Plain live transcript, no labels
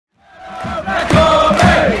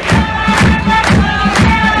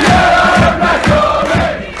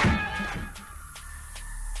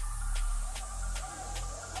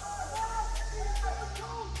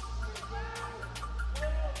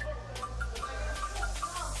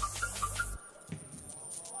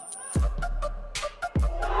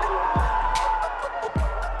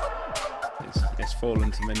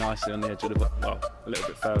fallen to me nicely on the edge of the box, well, a little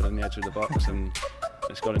bit further than the edge of the box, and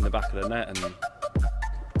it's gone in the back of the net. And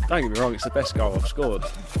don't get me wrong, it's the best goal I've scored.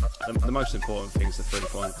 The most important thing is the 3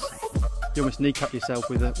 points. You almost kneecap yourself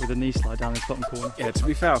with a knee slide down this bottom corner. Yeah, to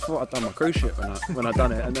be fair, I thought I'd done my cruise ship when I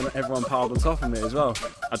done it, and then everyone piled on top of me as well.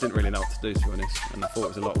 I didn't really know what to do, to be honest, and I thought it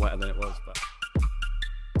was a lot wetter than it was. But